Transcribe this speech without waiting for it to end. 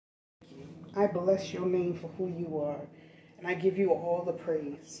I bless your name for who you are, and I give you all the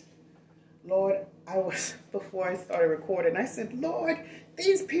praise. Lord, before I started recording, I said, Lord,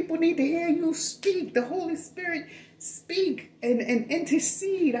 these people need to hear you speak. The Holy Spirit speak and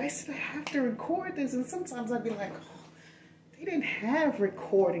intercede. I said, I have to record this. And sometimes I'd be like, oh, they didn't have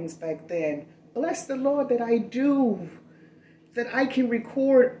recordings back then. Bless the Lord that I do, that I can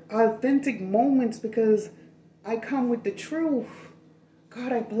record authentic moments because I come with the truth.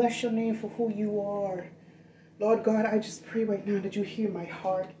 God, I bless your name for who you are. Lord God, I just pray right now that you hear my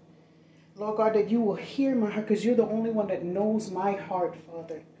heart. Lord God, that you will hear my heart because you're the only one that knows my heart,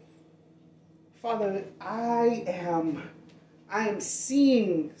 Father. Father, I am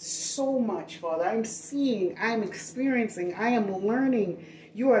seeing so much, Father. I'm experiencing, I am learning.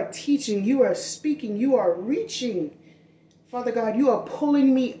 You are teaching, you are speaking, you are reaching. Father God, you are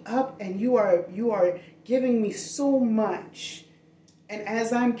pulling me up and you are giving me so much. And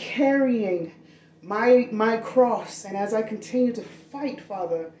as I'm carrying my cross and as I continue to fight,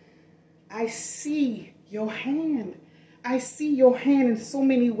 Father, I see your hand. I see your hand in so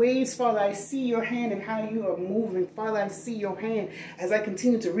many ways, Father. I see your hand in how you are moving. Father, I see your hand as I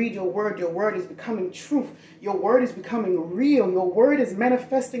continue to read your word. Your word is becoming truth. Your word is becoming real. Your word is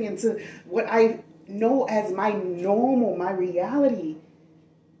manifesting into what I know as my normal, my reality.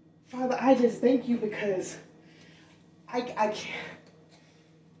 Father, I just thank you because I can't.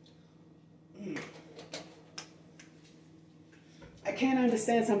 I can't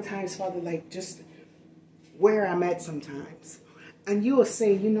understand sometimes, Father, like just where I'm at sometimes. And you will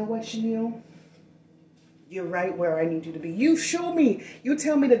say, you know what, Chanel? You're right where I need you to be. You show me. You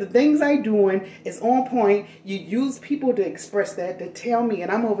tell me that the things I'm doing is on point. You use people to express that, to tell me.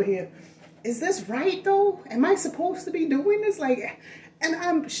 And I'm over here. Is this right, though? Am I supposed to be doing this?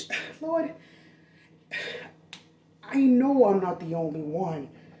 Lord, I know I'm not the only one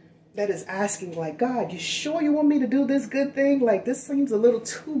that is asking, like, God, you sure you want me to do this good thing? Like, this seems a little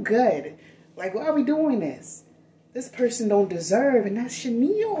too good. Like, why are we doing this? This person don't deserve, and that's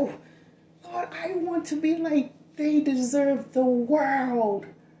Chanel. Lord, I want to be like, they deserve the world.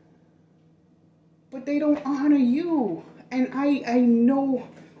 But they don't honor you. And I know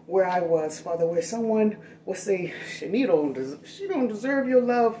where I was, Father, where someone will say, Chanel she don't deserve your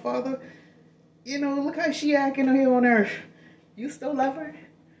love, Father. You know, look how she acting here on earth. You still love her?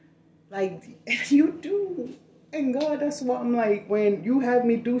 Like, you do. And God, that's what I'm like, when you have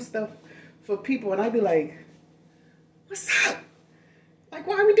me do stuff for people, and I be like, what's up? Like,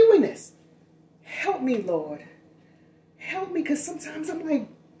 why are we doing this? Help me, Lord. Help me, because sometimes I'm like,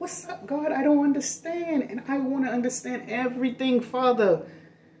 what's up, God? I don't understand. And I want to understand everything, Father.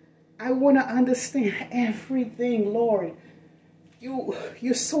 I want to understand everything, Lord.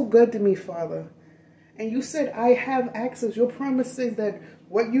 You're so good to me, Father. And you said, I have access. Your promise says that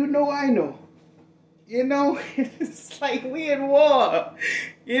what you know, I know. You know, it's like we in war.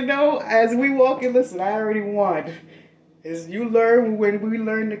 You know, as we walk and listen, I already won. As you learn when we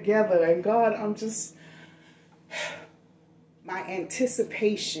learn together. And God, my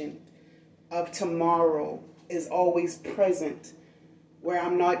anticipation of tomorrow is always present where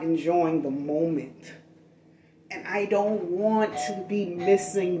I'm not enjoying the moment. And I don't want to be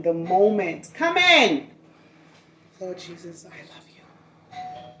missing the moment. Come in. Lord Jesus, I love you.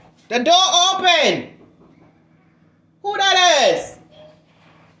 The door open. Who that is?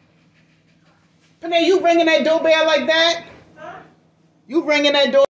 Panay, you ringing that doorbell like that? Huh? You ringing that door?